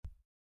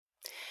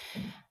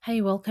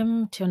Hey,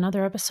 welcome to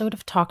another episode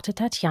of Talk to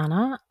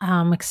Tatiana.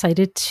 I'm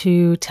excited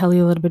to tell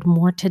you a little bit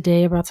more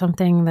today about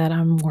something that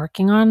I'm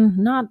working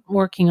on, not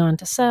working on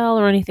to sell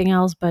or anything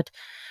else, but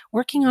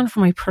working on for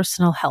my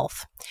personal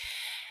health.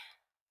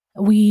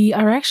 We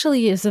are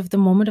actually, as of the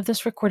moment of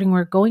this recording,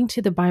 we're going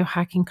to the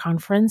biohacking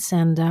conference,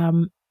 and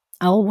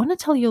I'll want to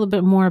tell you a little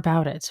bit more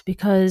about it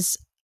because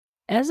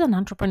as an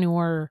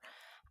entrepreneur,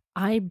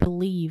 I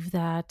believe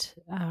that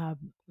a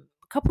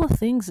couple of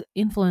things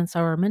influence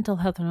our mental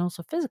health and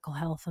also physical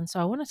health. And so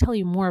I want to tell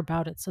you more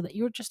about it so that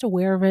you're just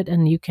aware of it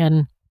and you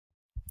can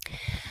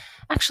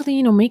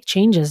actually, make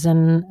changes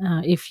and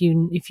if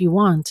you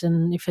want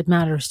and if it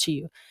matters to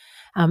you.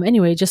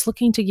 Anyway, just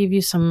looking to give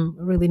you some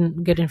really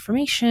good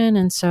information.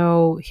 And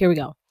so here we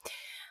go.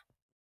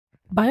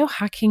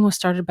 Biohacking was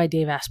started by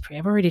Dave Asprey.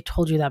 I've already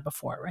told you that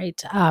before,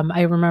 right?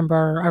 I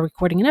remember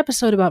recording an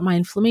episode about my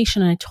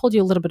inflammation and I told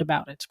you a little bit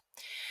about it.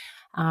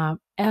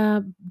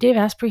 Dave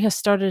Asprey has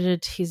started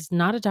it. He's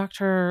not a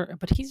doctor,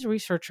 but he's a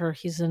researcher.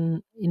 He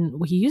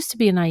used to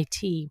be in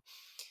IT,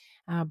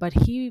 but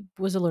he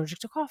was allergic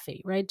to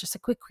coffee, right? Just a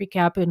quick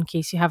recap in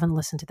case you haven't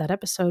listened to that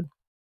episode.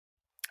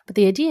 But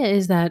the idea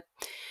is that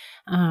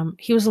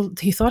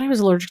he thought he was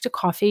allergic to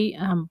coffee,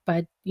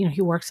 but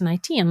he works in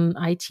IT, and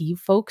IT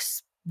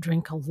folks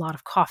drink a lot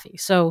of coffee.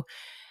 So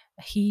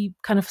he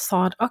kind of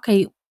thought,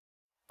 okay,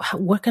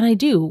 what can I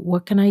do?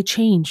 What can I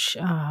change?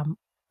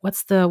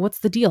 What's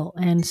the deal?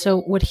 And so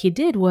what he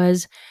did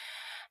was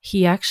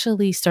he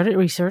actually started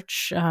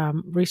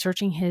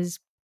researching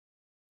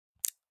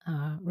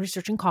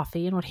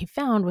coffee, and what he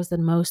found was that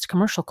most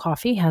commercial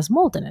coffee has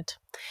mold in it.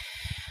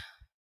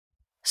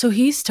 So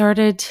he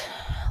started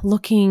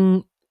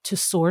looking to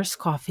source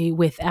coffee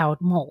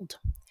without mold.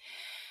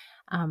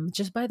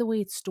 Just by the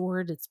way it's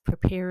stored, it's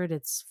prepared,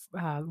 it's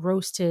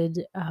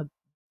roasted,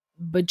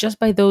 but just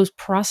by those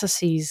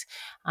processes,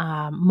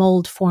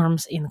 mold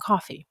forms in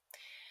coffee.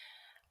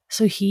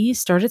 So he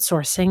started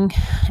sourcing,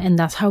 and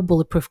that's how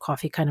Bulletproof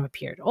Coffee kind of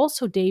appeared.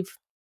 Also, Dave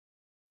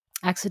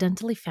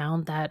accidentally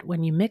found that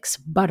when you mix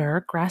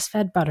butter,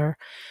 grass-fed butter,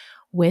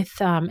 with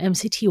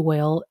MCT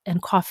oil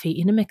and coffee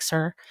in a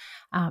mixer,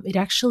 it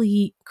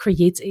actually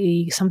creates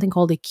something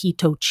called a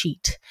keto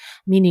cheat,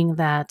 meaning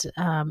that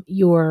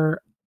you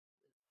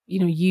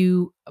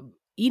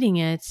eating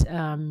it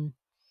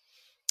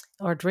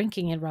or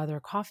drinking it rather,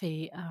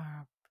 coffee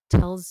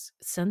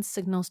sends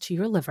signals to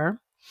your liver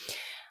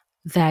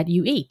that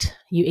you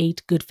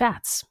ate good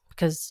fats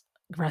because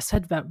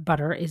grass-fed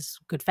butter is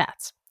good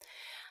fats.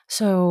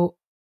 So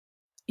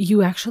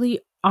you actually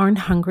aren't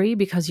hungry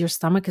because your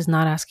stomach is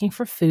not asking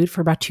for food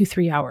for about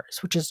 2-3 hours,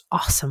 which is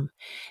awesome.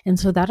 And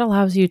so that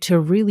allows you to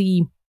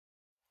really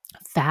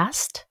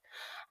fast.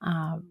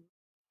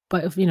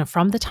 But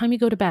from the time you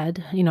go to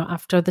bed,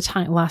 after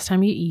the last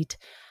time you eat,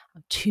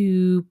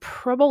 to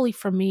probably,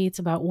 for me, it's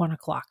about 1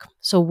 o'clock.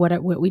 So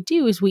what we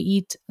do is we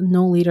eat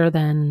no later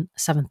than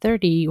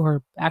 7:30,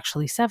 or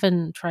actually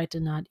 7. Try to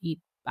not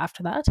eat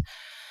after that,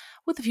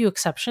 with a few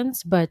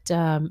exceptions. But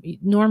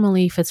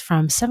normally, if it's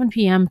from 7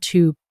 p.m.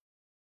 to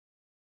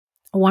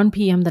 1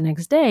 p.m. the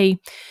next day,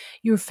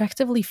 you're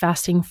effectively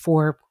fasting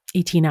for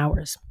 18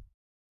 hours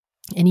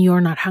and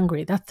you're not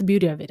hungry. That's the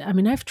beauty of it. I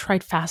mean, I've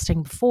tried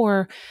fasting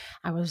before.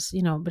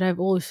 But I've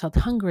always felt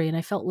hungry and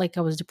I felt like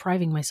I was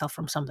depriving myself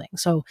from something.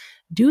 So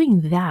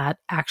doing that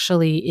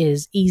actually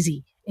is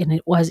easy, and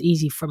it was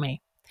easy for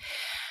me.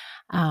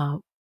 Uh,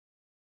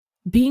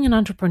 Being an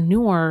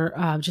entrepreneur,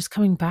 just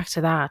coming back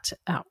to that,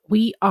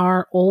 we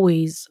are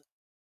always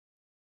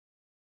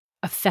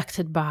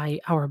affected by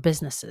our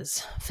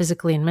businesses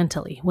physically and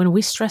mentally. When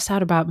we stress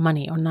out about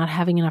money or not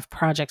having enough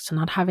projects or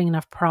not having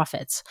enough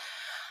profits,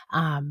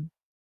 um,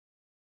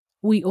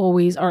 we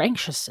always are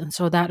anxious. And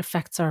so that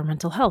affects our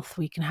mental health.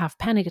 We can have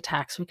panic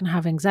attacks, we can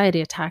have anxiety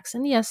attacks.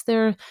 And yes,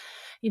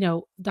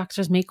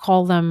 doctors may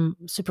call them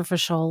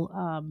superficial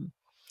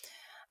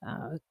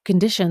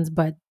conditions,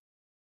 but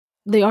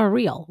they are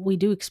real. We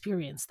do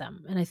experience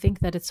them. And I think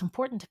that it's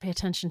important to pay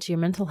attention to your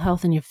mental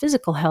health and your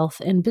physical health.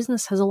 And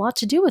business has a lot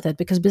to do with it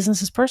because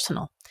business is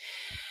personal.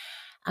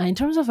 In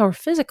terms of our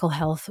physical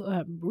health,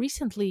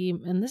 recently,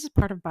 and this is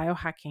part of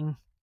biohacking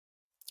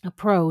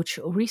approach,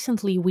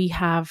 recently we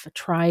have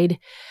tried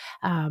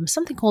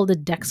something called a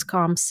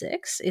Dexcom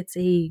 6. It's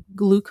a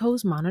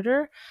glucose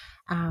monitor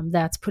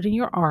that's put in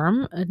your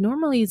arm.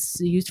 Normally it's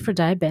used for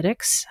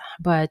diabetics,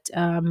 but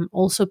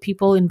also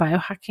people in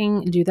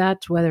biohacking do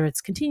that, whether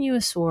it's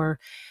continuous or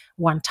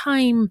one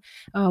time.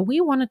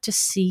 We wanted to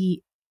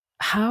see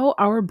how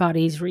our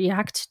bodies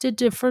react to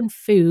different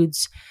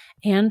foods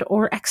and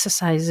or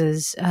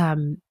exercises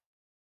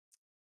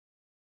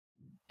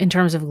in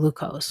terms of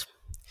glucose.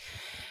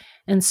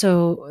 And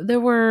so there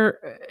were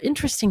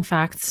interesting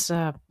facts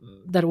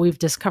that we've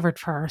discovered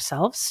for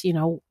ourselves.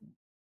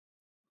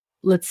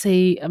 Let's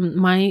say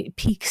my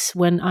peaks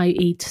when I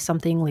ate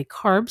something like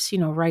carbs,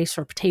 rice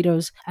or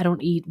potatoes. I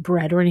don't eat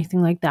bread or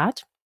anything like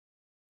that.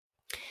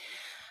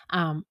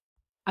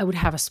 I would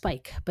have a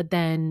spike, but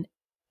then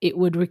it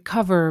would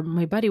recover.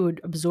 My body would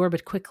absorb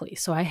it quickly.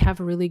 So I have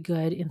a really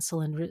good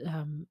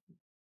insulin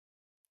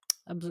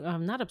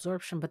not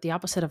absorption, but the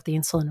opposite of the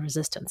insulin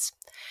resistance.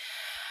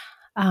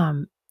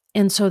 Um,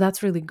 and so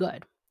that's really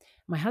good.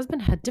 My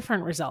husband had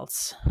different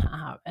results.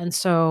 And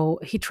so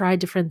he tried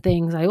different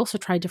things. I also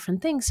tried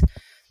different things.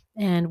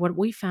 And what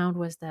we found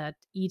was that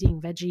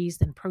eating veggies,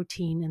 then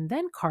protein, and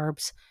then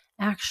carbs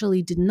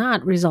actually did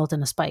not result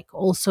in a spike.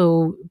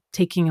 Also,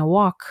 taking a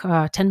walk,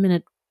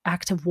 10-minute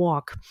active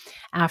walk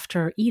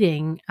after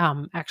eating,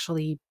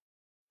 actually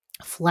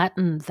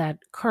flattened that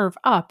curve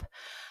up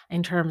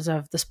in terms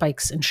of the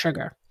spikes in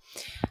sugar.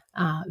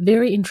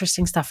 Very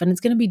interesting stuff, and it's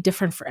going to be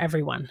different for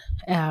everyone.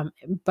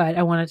 But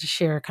I wanted to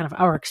share kind of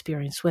our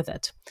experience with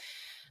it.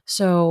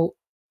 So,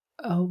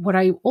 what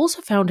I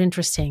also found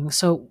interesting,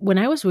 so when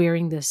I was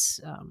wearing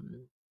this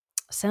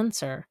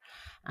sensor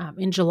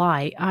in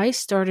July, I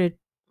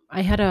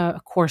had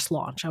a course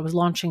launch. I was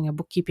launching a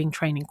bookkeeping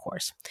training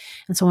course.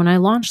 And so when I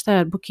launched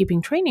that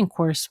bookkeeping training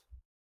course,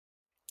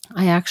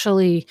 I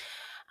actually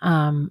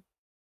um,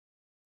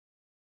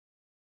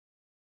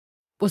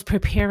 was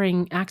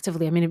preparing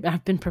actively. I mean,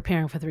 I've been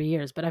preparing for 3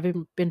 years, but I've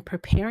been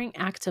preparing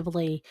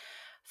actively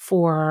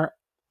for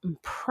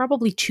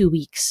probably 2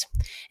 weeks.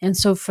 And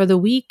so for the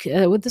week,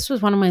 this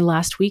was one of my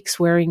last weeks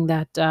wearing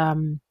that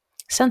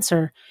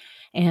sensor.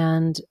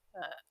 And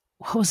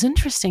what was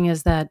interesting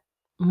is that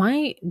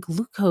my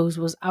glucose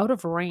was out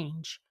of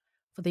range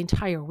for the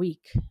entire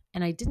week.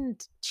 And I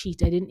didn't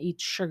cheat. I didn't eat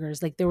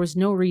sugars. Like there was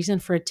no reason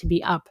for it to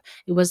be up.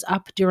 It was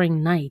up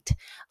during night,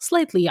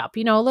 slightly up, a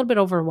little bit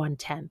over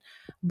 110,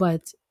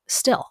 but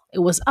still it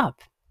was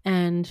up.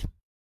 And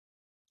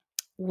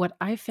what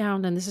I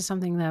found, and this is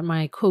something that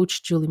my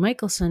coach, Julie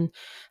Michelson,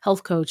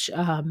 health coach,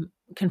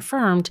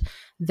 confirmed,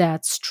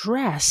 that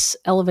stress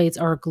elevates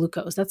our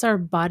glucose. That's our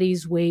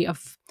body's way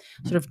of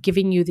sort of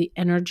giving you the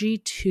energy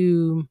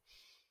to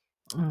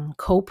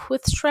cope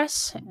with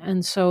stress.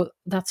 And so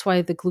that's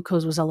why the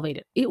glucose was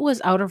elevated. It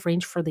was out of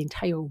range for the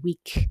entire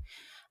week.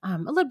 A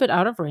little bit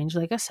out of range,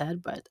 like I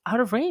said, but out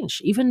of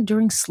range, even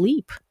during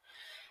sleep.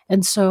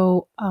 And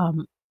so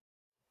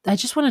I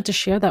just wanted to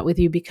share that with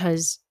you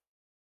because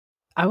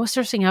I was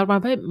stressing out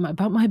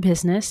about my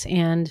business,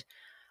 and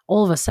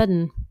all of a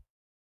sudden,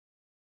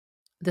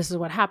 this is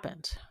what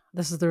happened.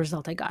 This is the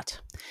result I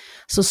got.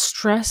 So,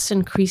 stress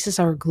increases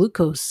our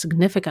glucose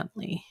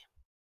significantly.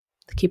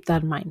 Keep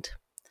that in mind.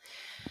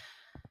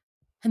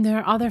 And there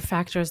are other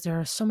factors. There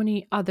are so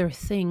many other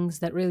things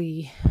that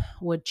really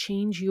would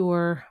change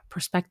your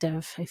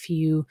perspective if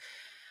you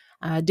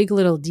dig a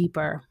little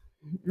deeper.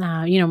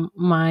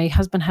 My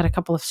husband had a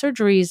couple of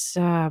surgeries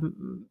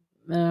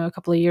a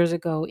couple of years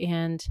ago,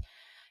 and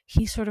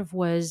he sort of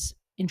was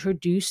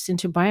introduced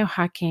into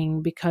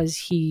biohacking because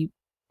he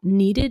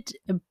needed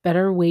a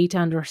better way to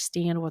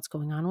understand what's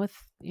going on with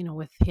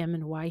him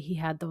and why he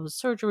had those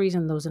surgeries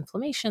and those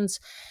inflammations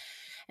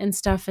and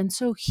stuff. And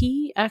so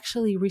he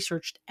actually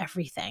researched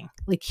everything.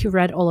 Like he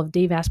read all of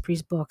Dave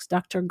Asprey's books,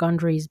 Dr.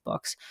 Gundry's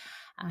books.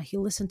 He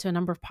listened to a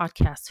number of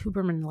podcasts,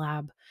 Huberman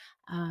Lab,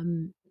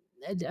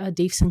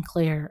 Dave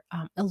Sinclair,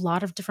 a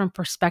lot of different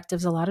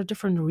perspectives, a lot of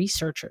different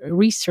researches,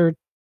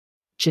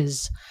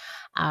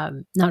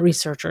 not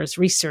researchers,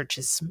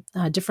 researches,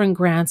 different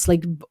grants.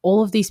 Like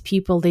all of these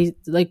people, they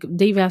like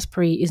Dave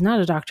Asprey is not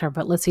a doctor,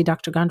 but let's say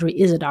Dr. Gundry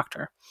is a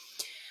doctor.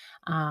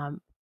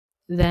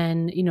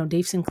 Then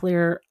Dave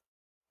Sinclair,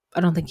 I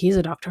don't think he's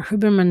a doctor.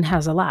 Huberman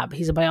has a lab.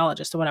 He's a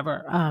biologist or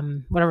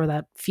whatever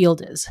that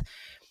field is.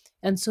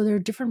 And so there are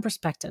different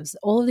perspectives.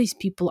 All of these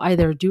people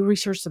either do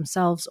research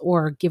themselves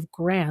or give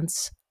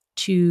grants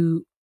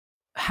to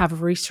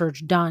have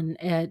research done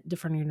at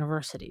different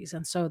universities.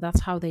 And so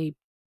that's how they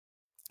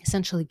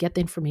essentially get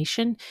the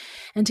information.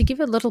 And to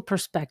give a little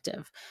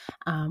perspective,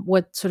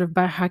 what sort of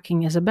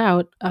biohacking is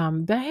about,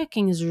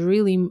 biohacking is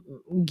really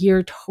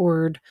geared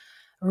toward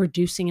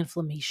reducing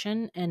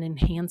inflammation and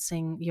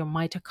enhancing your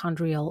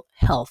mitochondrial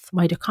health.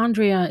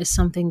 Mitochondria is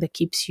something that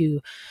keeps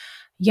you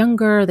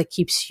younger, that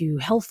keeps you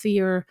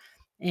healthier,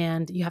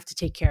 and you have to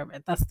take care of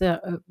it. That's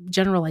the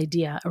general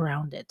idea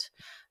around it.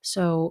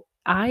 So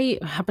I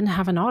happen to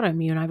have an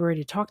autoimmune. I've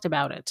already talked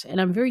about it, and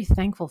I'm very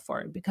thankful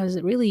for it because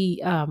it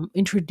really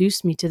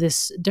introduced me to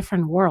this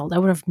different world. I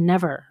would have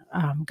never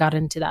got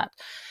into that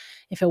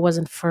if it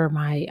wasn't for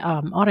my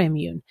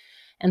autoimmune.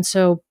 And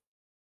so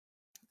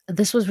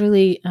this was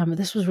really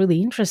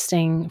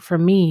interesting for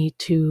me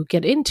to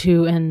get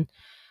into, and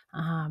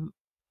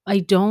I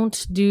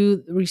don't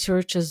do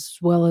research as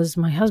well as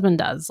my husband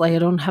does. Like I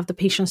don't have the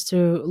patience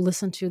to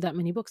listen to that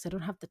many books. I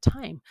don't have the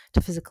time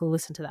to physically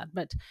listen to that,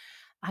 but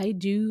I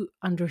do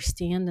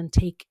understand and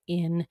take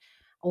in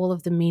all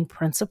of the main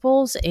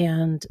principles,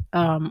 and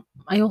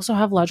I also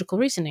have logical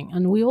reasoning,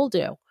 and we all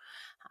do.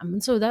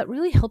 And so that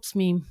really helps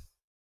me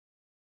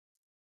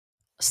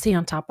stay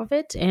on top of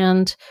it,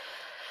 and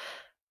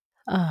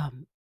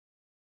um,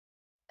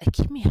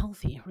 keep me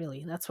healthy.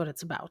 Really, that's what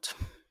it's about.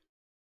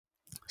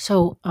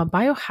 So, a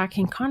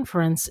biohacking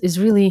conference is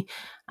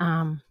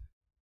um,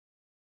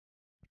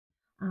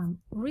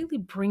 really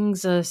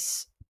brings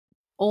us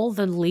all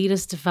the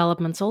latest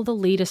developments, all the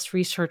latest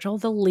research, all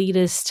the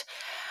latest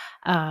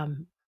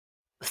um,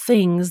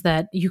 things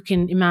that you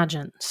can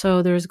imagine.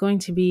 So there's going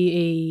to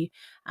be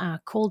a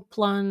cold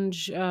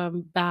plunge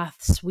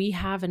baths. We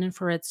have an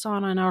infrared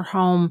sauna in our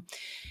home,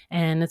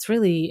 and it's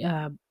really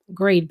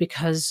great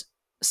because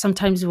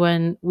sometimes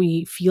when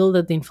we feel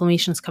that the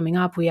inflammation is coming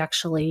up, we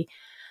actually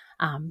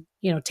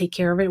take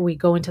care of it. We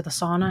go into the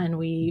sauna and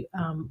we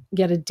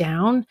get it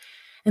down,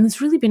 and it's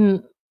really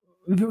been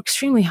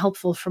extremely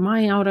helpful for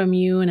my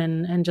autoimmune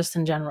and just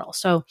in general.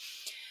 So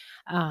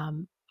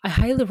I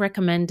highly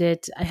recommend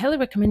it. I highly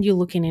recommend you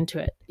looking into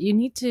it. You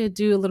need to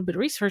do a little bit of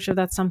research if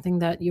that's something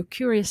that you're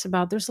curious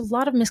about. There's a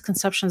lot of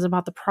misconceptions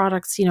about the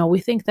products. We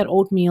think that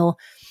oatmeal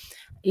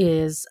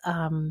is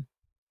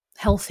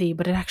healthy,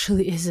 but it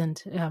actually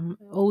isn't.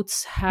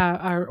 Oats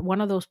are one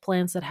of those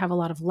plants that have a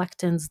lot of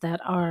lectins that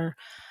are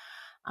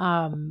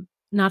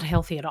not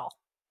healthy at all,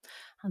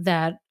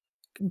 that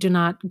do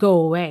not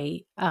go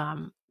away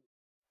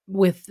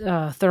with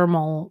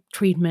thermal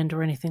treatment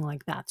or anything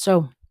like that.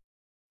 So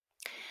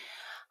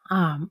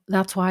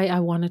that's why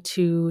I wanted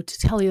to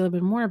tell you a little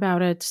bit more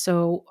about it.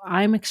 So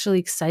I'm actually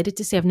excited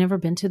to see. I've never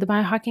been to the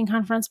biohacking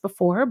conference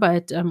before,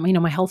 but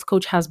my health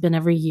coach has been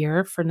every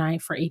year for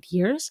 8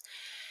 years,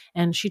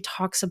 and she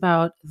talks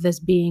about this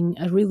being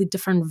a really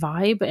different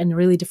vibe and a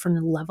really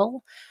different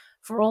level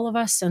for all of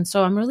us. And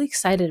so I'm really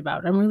excited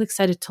about it. I'm really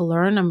excited to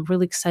learn. I'm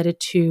really excited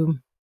to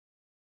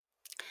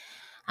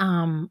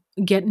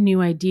get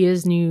new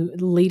ideas, new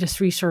latest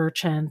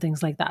research, and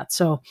things like that.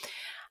 So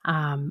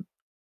um,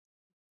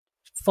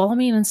 follow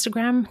me on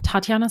Instagram,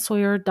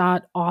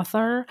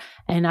 tatianasawyer.author,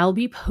 and I'll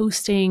be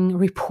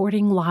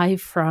reporting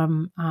live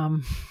from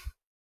the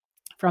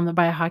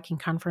biohacking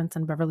conference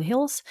in Beverly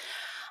Hills.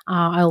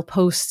 I'll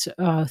post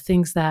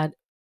things that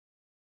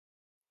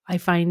I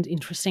find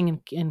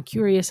interesting and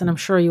curious, and I'm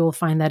sure you will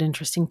find that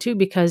interesting too,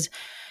 because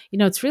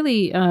it's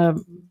really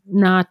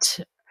not.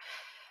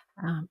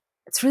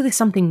 It's really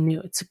something new.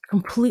 It's a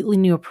completely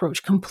new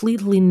approach,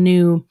 completely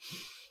new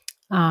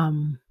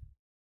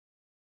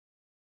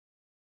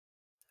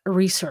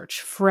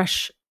research,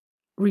 fresh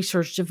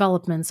research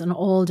developments, and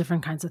all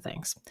different kinds of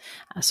things.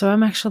 So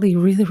I'm actually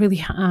really,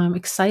 really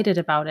excited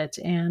about it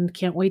and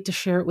can't wait to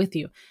share it with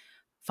you.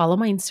 Follow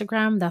my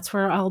Instagram. That's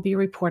where I'll be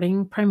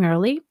reporting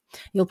primarily.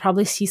 You'll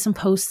probably see some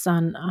posts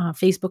on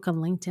Facebook and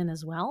LinkedIn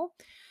as well.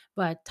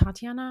 But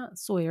Tatiana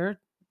Sawyer,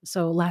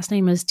 so last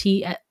name is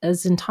T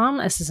as in Tom,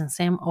 S as in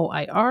Sam,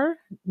 OIR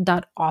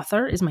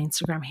 .author is my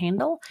Instagram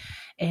handle.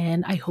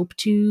 And I hope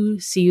to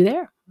see you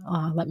there.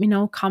 Let me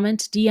know,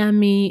 comment, DM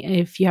me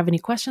if you have any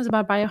questions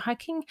about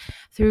biohacking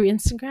through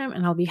Instagram,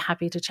 and I'll be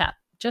happy to chat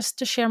just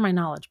to share my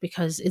knowledge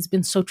because it's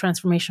been so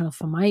transformational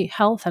for my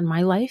health and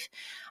my life.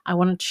 I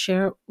wanted to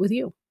share it with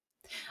you.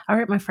 All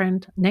right, my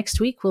friend, next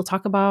week we'll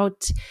talk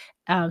about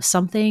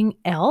something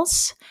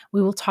else.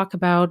 We will talk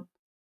about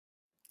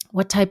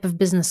what type of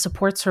business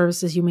support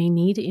services you may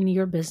need in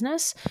your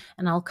business,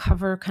 and I'll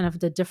cover kind of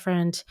the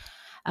different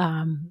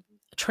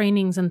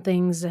trainings and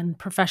things and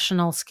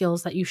professional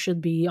skills that you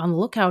should be on the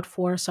lookout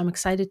for. So I'm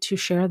excited to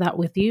share that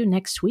with you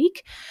next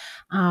week.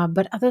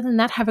 But other than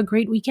that, have a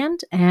great weekend,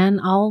 and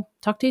I'll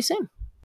talk to you soon.